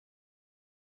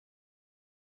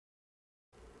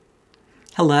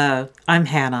Hello, I'm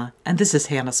Hannah, and this is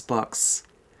Hannah's Books.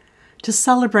 To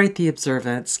celebrate the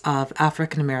observance of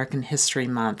African American History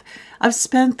Month, I've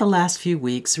spent the last few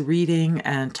weeks reading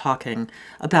and talking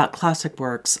about classic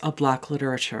works of Black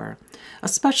literature,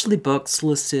 especially books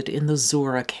listed in the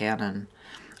Zora canon.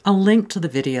 I'll link to the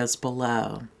videos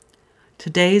below.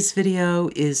 Today's video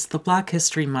is the Black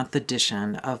History Month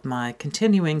edition of my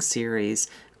continuing series,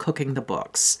 Cooking the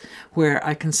Books, where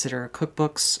I consider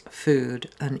cookbooks, food,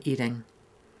 and eating.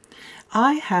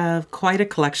 I have quite a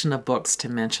collection of books to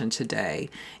mention today,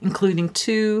 including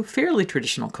two fairly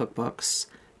traditional cookbooks,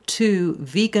 two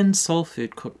vegan soul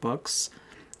food cookbooks,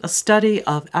 a study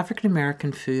of African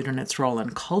American food and its role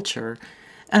in culture,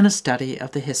 and a study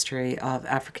of the history of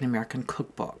African American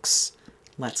cookbooks.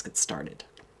 Let's get started.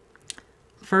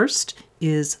 First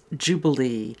is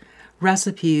Jubilee,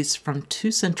 Recipes from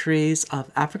 2 Centuries of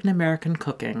African American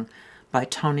Cooking by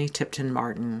Toni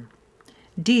Tipton-Martin.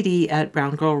 Dee Dee at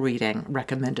Brown Girl Reading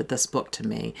recommended this book to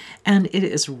me, and it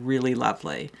is really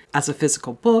lovely, as a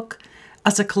physical book,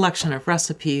 as a collection of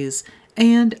recipes,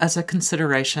 and as a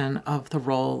consideration of the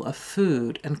role of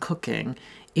food and cooking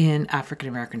in African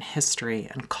American history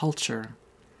and culture.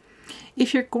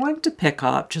 If you're going to pick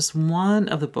up just one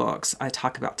of the books I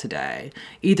talk about today,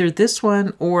 either this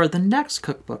one or the next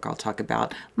cookbook I'll talk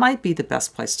about might be the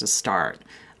best place to start,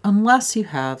 unless you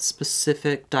have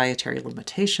specific dietary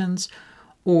limitations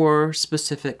or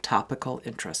specific topical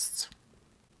interests.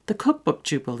 The cookbook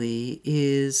Jubilee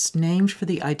is named for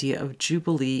the idea of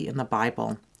Jubilee in the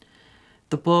Bible.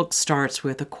 The book starts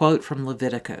with a quote from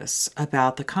Leviticus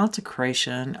about the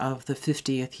consecration of the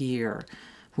 50th year,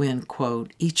 when,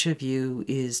 quote, each of you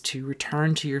is to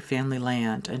return to your family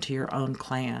land and to your own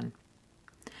clan.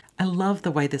 I love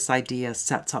the way this idea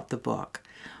sets up the book,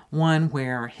 one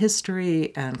where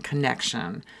history and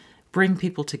connection bring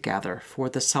people together for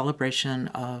the celebration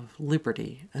of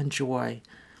liberty and joy,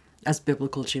 as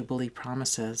biblical Jubilee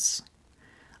promises.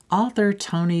 Author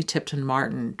Toni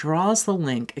Tipton-Martin draws the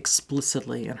link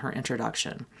explicitly in her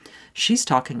introduction. She's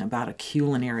talking about a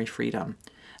culinary freedom,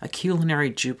 a culinary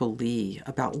jubilee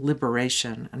about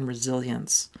liberation and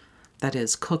resilience, that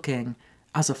is, cooking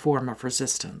as a form of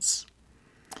resistance.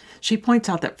 She points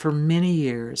out that for many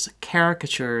years,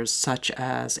 caricatures such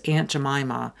as Aunt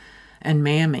Jemima and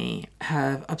Mammy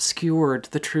have obscured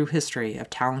the true history of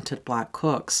talented Black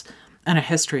cooks and a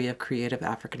history of creative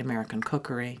African American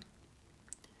cookery.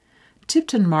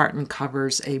 Tipton-Martin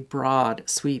covers a broad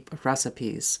sweep of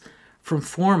recipes, from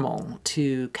formal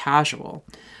to casual,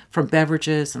 from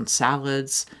beverages and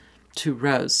salads to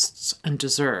roasts and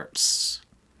desserts.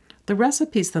 The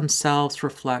recipes themselves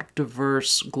reflect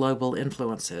diverse global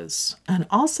influences and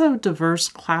also diverse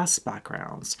class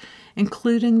backgrounds,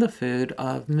 including the food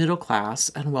of middle-class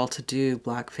and well-to-do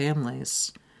Black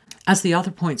families. As the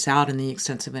author points out in the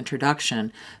extensive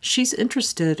introduction, she's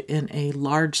interested in a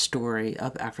large story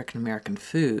of African American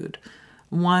food,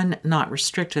 one not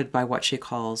restricted by what she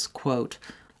calls, quote,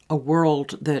 a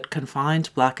world that confined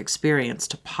Black experience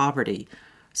to poverty,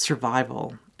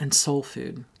 survival, and soul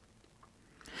food.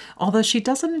 Although she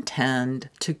doesn't intend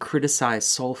to criticize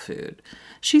soul food,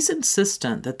 she's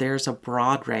insistent that there's a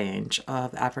broad range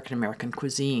of African American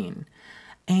cuisine,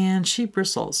 and she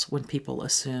bristles when people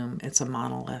assume it's a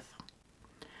monolith.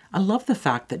 I love the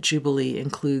fact that Jubilee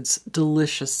includes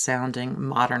delicious-sounding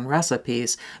modern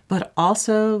recipes, but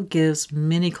also gives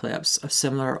mini clips of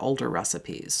similar older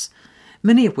recipes,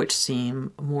 many of which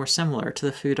seem more similar to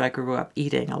the food I grew up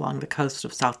eating along the coast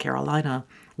of South Carolina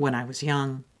when I was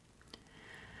young.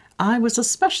 I was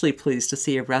especially pleased to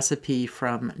see a recipe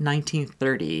from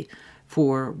 1930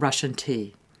 for Russian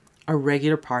tea, a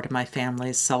regular part of my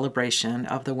family's celebration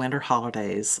of the winter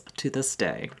holidays to this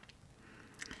day.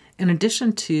 In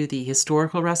addition to the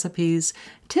historical recipes,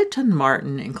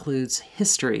 Tipton-Martin includes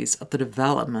histories of the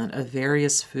development of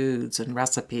various foods and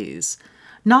recipes,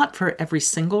 not for every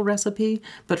single recipe,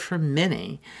 but for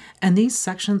many, and these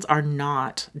sections are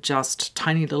not just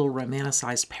tiny little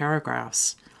romanticized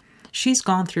paragraphs. She's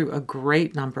gone through a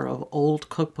great number of old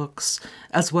cookbooks,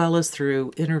 as well as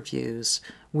through interviews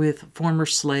with former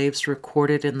slaves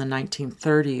recorded in the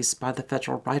 1930s by the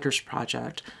Federal Writers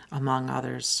Project, among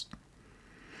others.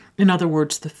 In other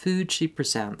words, the food she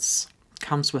presents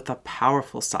comes with a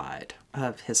powerful side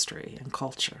of history and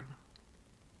culture.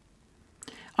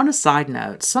 On a side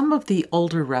note, some of the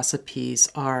older recipes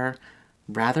are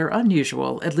rather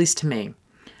unusual, at least to me.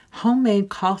 Homemade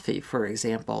coffee, for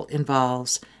example,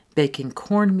 involves baking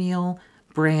cornmeal,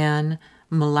 bran,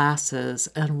 molasses,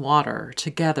 and water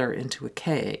together into a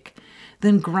cake,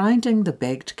 then grinding the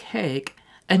baked cake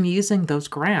and using those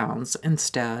grounds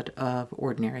instead of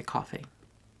ordinary coffee.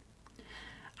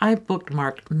 I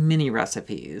bookmarked many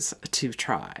recipes to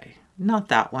try. Not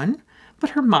that one,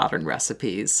 but her modern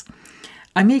recipes.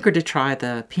 I'm eager to try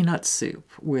the peanut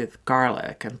soup with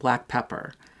garlic and black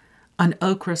pepper, an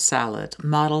okra salad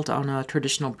modeled on a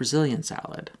traditional Brazilian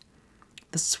salad,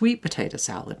 the sweet potato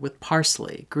salad with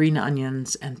parsley, green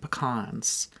onions, and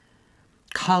pecans,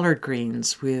 collard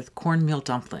greens with cornmeal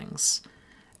dumplings,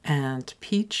 and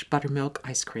peach buttermilk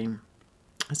ice cream.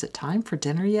 Is it time for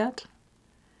dinner yet?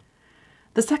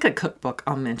 The second cookbook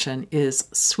I'll mention is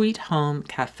Sweet Home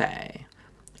Cafe,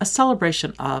 a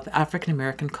celebration of African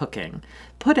American cooking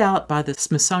put out by the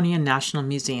Smithsonian National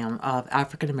Museum of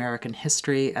African American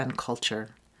History and Culture.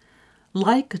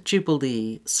 Like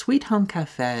Jubilee, Sweet Home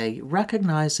Cafe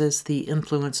recognizes the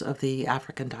influence of the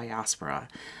African diaspora,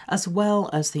 as well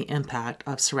as the impact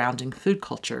of surrounding food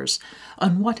cultures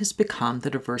on what has become the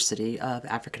diversity of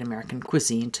African American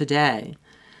cuisine today.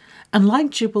 And like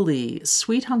Jubilee,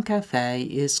 Sweet Home Cafe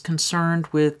is concerned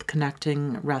with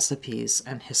connecting recipes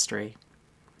and history.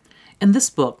 In this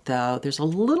book, though, there's a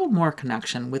little more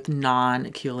connection with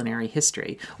non-culinary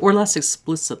history, or less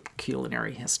explicit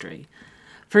culinary history.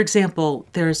 For example,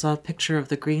 there's a picture of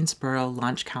the Greensboro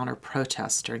lunch counter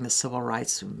protests during the Civil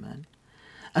Rights Movement,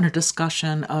 and a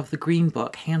discussion of the Green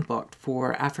Book handbook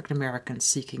for African Americans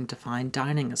seeking to find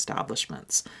dining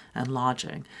establishments and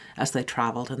lodging as they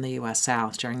traveled in the U.S.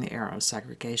 South during the era of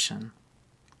segregation.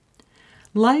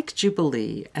 Like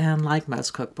Jubilee, and like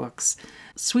most cookbooks,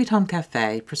 Sweet Home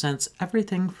Cafe presents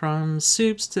everything from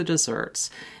soups to desserts,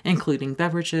 including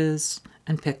beverages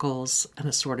and pickles and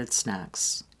assorted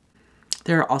snacks.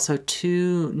 There are also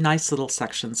two nice little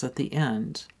sections at the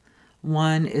end.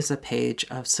 One is a page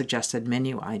of suggested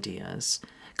menu ideas,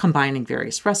 combining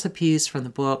various recipes from the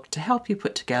book to help you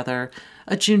put together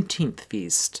a Juneteenth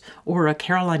feast, or a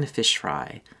Carolina fish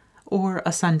fry, or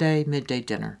a Sunday midday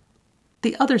dinner.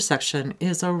 The other section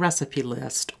is a recipe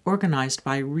list organized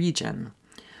by region,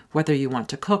 whether you want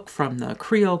to cook from the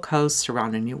Creole coast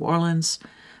surrounding New Orleans,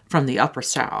 from the Upper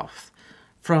South,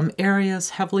 from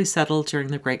areas heavily settled during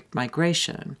the Great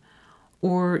Migration,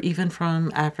 or even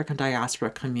from African diaspora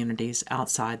communities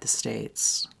outside the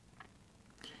States.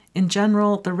 In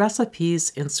general, the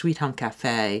recipes in Sweet Home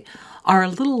Cafe are a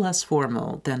little less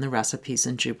formal than the recipes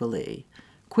in Jubilee,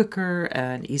 quicker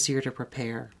and easier to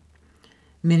prepare.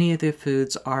 Many of the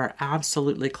foods are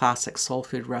absolutely classic soul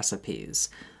food recipes,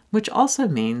 which also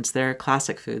means they're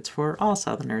classic foods for all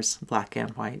Southerners, black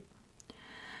and white.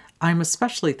 I'm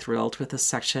especially thrilled with the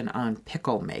section on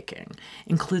pickle making,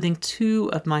 including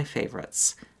two of my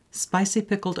favorites, spicy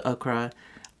pickled okra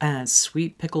and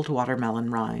sweet pickled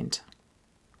watermelon rind.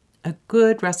 A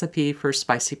good recipe for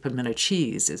spicy pimento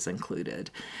cheese is included,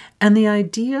 and the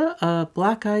idea of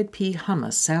black-eyed pea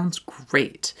hummus sounds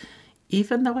great,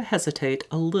 even though I hesitate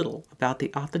a little about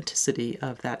the authenticity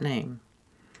of that name.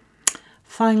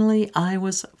 Finally, I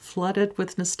was flooded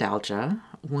with nostalgia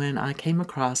when I came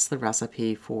across the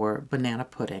recipe for banana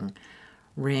pudding,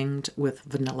 ringed with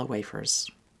vanilla wafers.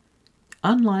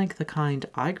 Unlike the kind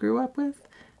I grew up with,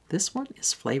 this one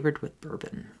is flavored with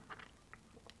bourbon.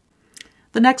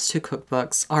 The next two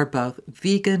cookbooks are both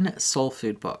vegan soul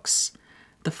food books.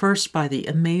 The first by the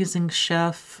amazing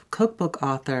chef, cookbook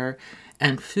author,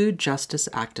 and food justice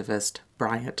activist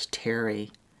Bryant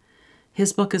Terry.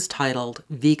 His book is titled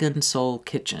Vegan Soul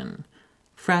Kitchen: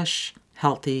 Fresh,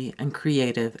 Healthy, and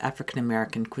Creative African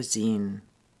American Cuisine.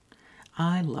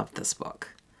 I love this book.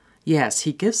 Yes,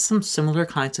 he gives some similar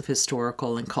kinds of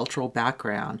historical and cultural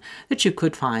background that you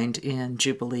could find in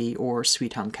Jubilee or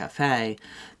Sweet Home Cafe,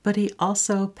 but he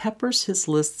also peppers his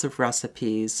lists of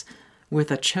recipes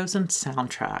with a chosen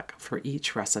soundtrack for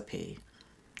each recipe,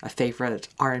 a favorite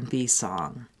R&B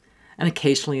song, and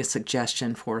occasionally a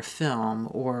suggestion for a film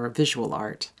or visual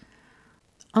art.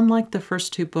 Unlike the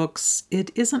first two books,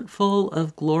 it isn't full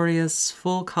of glorious,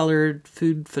 full-colored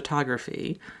food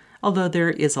photography, although there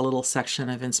is a little section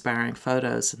of inspiring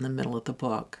photos in the middle of the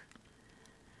book.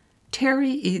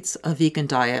 Terry eats a vegan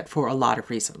diet for a lot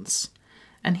of reasons,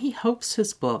 and he hopes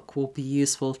his book will be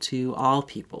useful to all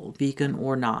people, vegan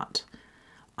or not.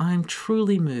 I'm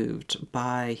truly moved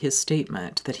by his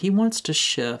statement that he wants to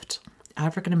shift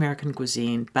African American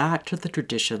cuisine back to the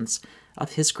traditions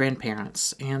of his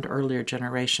grandparents and earlier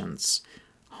generations,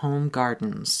 home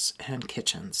gardens and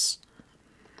kitchens.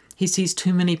 He sees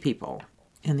too many people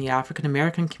in the African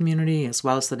American community, as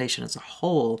well as the nation as a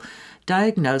whole,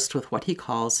 diagnosed with what he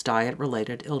calls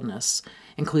diet-related illness,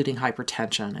 including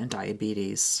hypertension and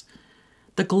diabetes.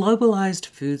 The globalized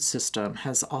food system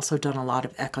has also done a lot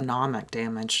of economic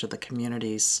damage to the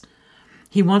communities.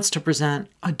 He wants to present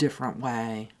a different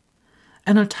way,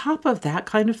 And on top of that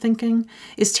kind of thinking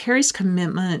is Terry's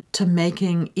commitment to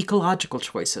making ecological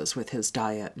choices with his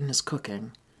diet and his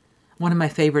cooking. One of my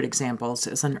favorite examples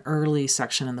is an early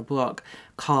section in the book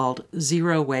called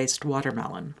Zero Waste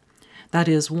Watermelon. That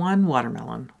is one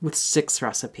watermelon with 6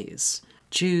 recipes,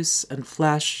 juice and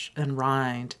flesh and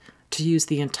rind, to use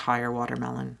the entire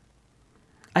watermelon.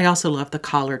 I also love the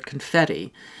collared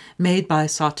confetti, made by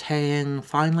sautéing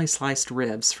finely sliced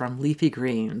ribs from leafy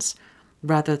greens,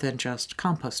 rather than just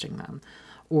composting them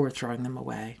or throwing them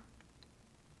away.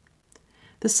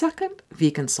 The second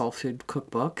vegan soul food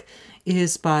cookbook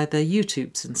is by the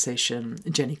YouTube sensation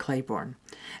Jenny Claiborne,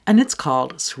 and it's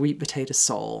called Sweet Potato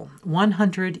Soul,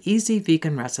 100 Easy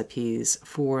Vegan Recipes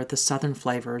for the Southern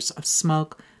Flavors of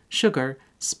Smoke, Sugar,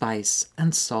 Spice,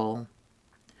 and Soul.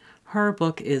 Her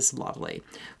book is lovely,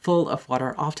 full of what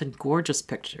are often gorgeous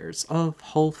pictures of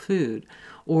whole food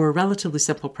or relatively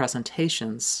simple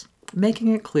presentations, making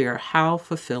it clear how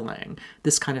fulfilling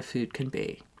this kind of food can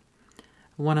be.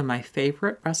 One of my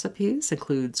favorite recipes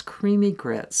includes creamy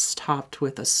grits topped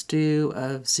with a stew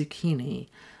of zucchini,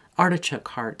 artichoke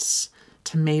hearts,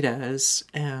 tomatoes,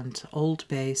 and Old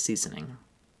Bay seasoning.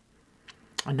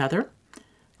 Another,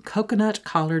 coconut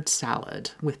collard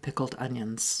salad with pickled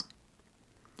onions.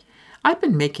 I've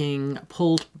been making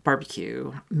pulled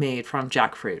barbecue made from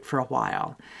jackfruit for a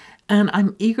while, and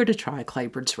I'm eager to try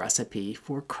Claiborne's recipe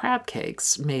for crab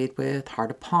cakes made with heart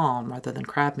of palm rather than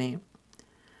crab meat.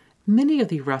 Many of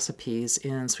the recipes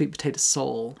in Sweet Potato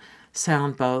Soul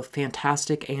sound both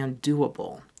fantastic and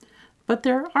doable, but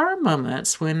there are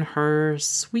moments when her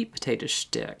sweet potato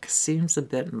shtick seems a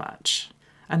bit much.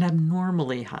 An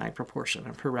abnormally high proportion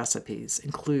of her recipes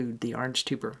include the orange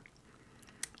tuber.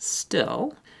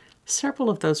 Still, several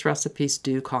of those recipes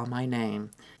do call my name,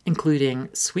 including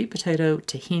sweet potato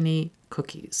tahini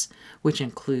cookies, which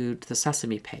include the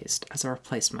sesame paste as a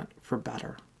replacement for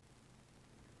butter.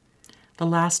 The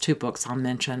last 2 books I'll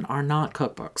mention are not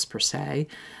cookbooks per se,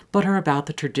 but are about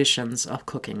the traditions of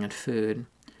cooking and food.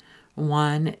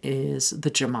 One is The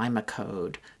Jemima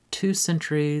Code, 2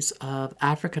 centuries of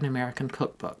African American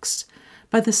cookbooks,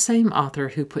 by the same author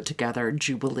who put together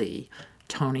Jubilee,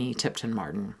 Tony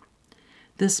Tipton-Martin.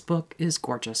 This book is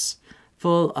gorgeous,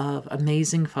 full of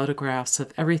amazing photographs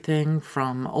of everything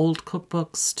from old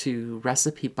cookbooks to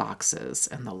recipe boxes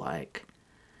and the like.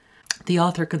 The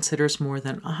author considers more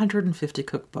than 150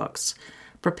 cookbooks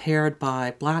prepared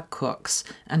by Black cooks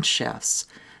and chefs,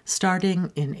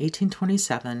 starting in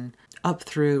 1827 up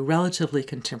through relatively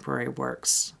contemporary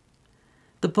works.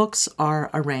 The books are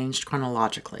arranged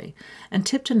chronologically, and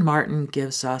Tipton-Martin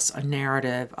gives us a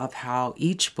narrative of how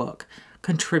each book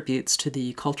contributes to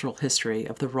the cultural history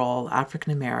of the role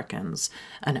African Americans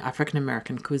and African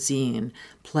American cuisine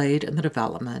played in the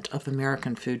development of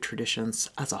American food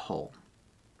traditions as a whole.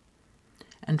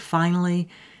 And finally,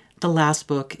 the last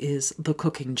book is The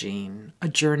Cooking Gene, a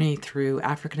journey through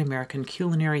African American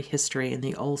culinary history in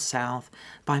the Old South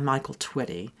by Michael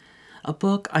Twitty, a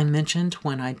book I mentioned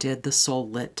when I did the Soul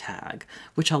Lit tag,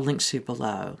 which I'll link to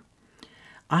below.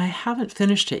 I haven't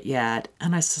finished it yet,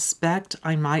 and I suspect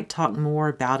I might talk more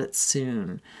about it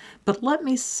soon, but let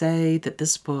me say that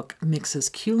this book mixes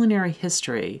culinary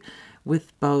history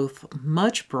with both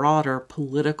much broader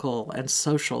political and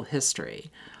social history,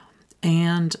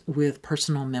 and with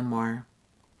personal memoir.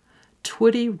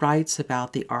 Twitty writes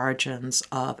about the origins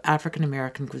of African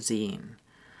American cuisine,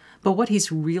 but what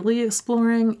he's really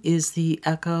exploring is the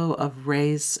echo of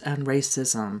race and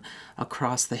racism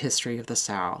across the history of the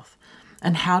South,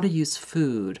 and how to use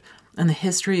food and the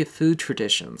history of food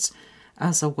traditions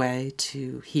as a way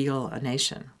to heal a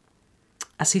nation.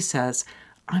 As he says,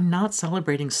 I'm not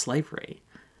celebrating slavery.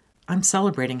 I'm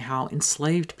celebrating how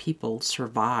enslaved people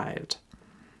survived.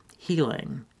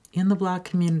 Healing in the Black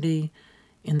community,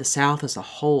 in the South as a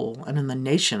whole, and in the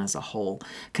nation as a whole,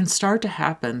 can start to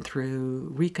happen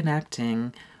through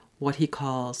reconnecting what he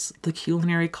calls the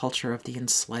culinary culture of the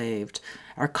enslaved,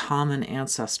 our common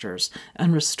ancestors,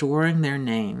 and restoring their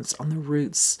names on the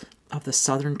roots of the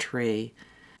southern tree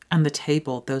and the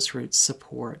table those roots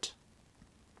support.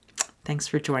 Thanks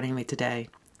for joining me today.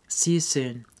 See you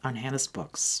soon on Hannah's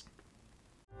Books.